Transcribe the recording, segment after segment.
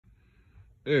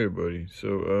Hey everybody.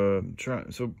 So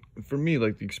for me,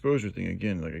 like the exposure thing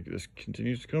again, like this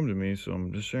continues to come to me, so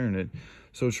I'm just sharing it.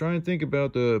 So try and think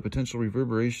about the potential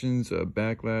reverberations,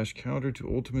 backlash, counter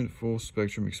to ultimate full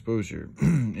spectrum exposure.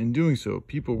 In doing so,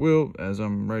 people will, as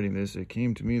I'm writing this, it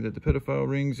came to me that the pedophile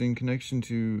rings in connection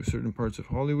to certain parts of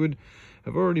Hollywood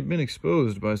have already been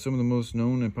exposed by some of the most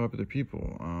known and popular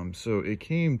people. So it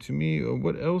came to me,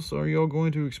 what else are y'all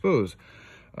going to expose?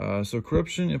 So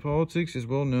corruption in politics is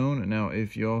well known. Now,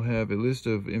 if y'all have a list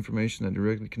of information that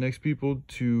directly connects people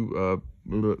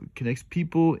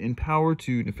in power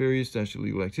to nefarious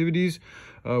illegal activities,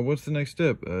 what's the next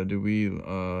step? Do we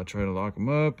try to lock them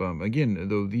up? Again,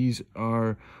 though these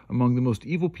are among the most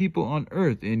evil people on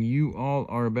earth, and you all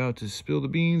are about to spill the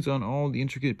beans on all the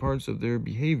intricate parts of their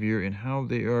behavior and how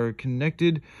they are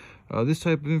connected. This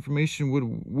type of information will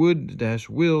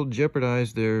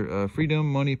jeopardize their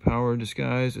freedom, money, power,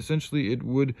 disguise. Essentially, it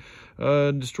would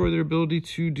destroy their ability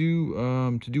to do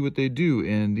what they do.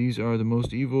 And these are the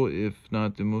most evil, if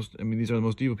not the most. I mean, these are the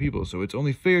most evil people. So it's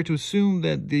only fair to assume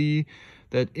that there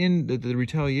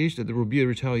will be a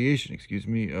retaliation. Excuse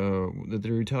me. That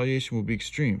the retaliation will be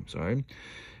extreme. Sorry.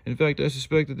 In fact, I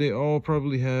suspect that they all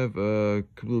probably have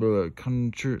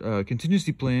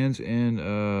contingency plans and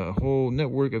a whole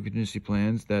network of contingency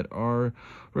plans that are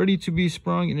ready to be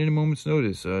sprung in any moment's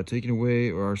notice. Taking away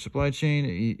our supply chain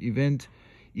event,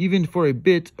 even for a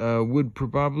bit, would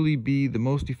probably be the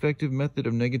most effective method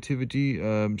of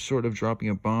negativity, short of dropping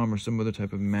a bomb or some other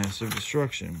type of massive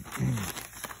destruction.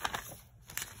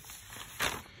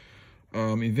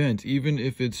 Event, even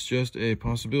if it's just a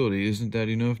possibility. Isn't that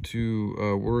enough to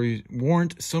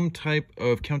warrant some type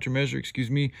of countermeasure,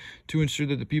 to ensure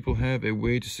that the people have a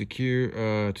way to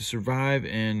survive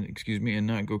and, and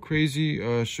not go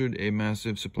crazy, should a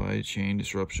massive supply chain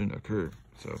disruption occur?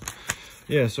 So,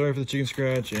 yeah, sorry for the chicken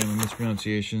scratch and my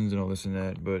mispronunciations and all this and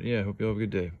that, but yeah, hope you all have a good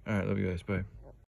day. All right, love you guys, bye.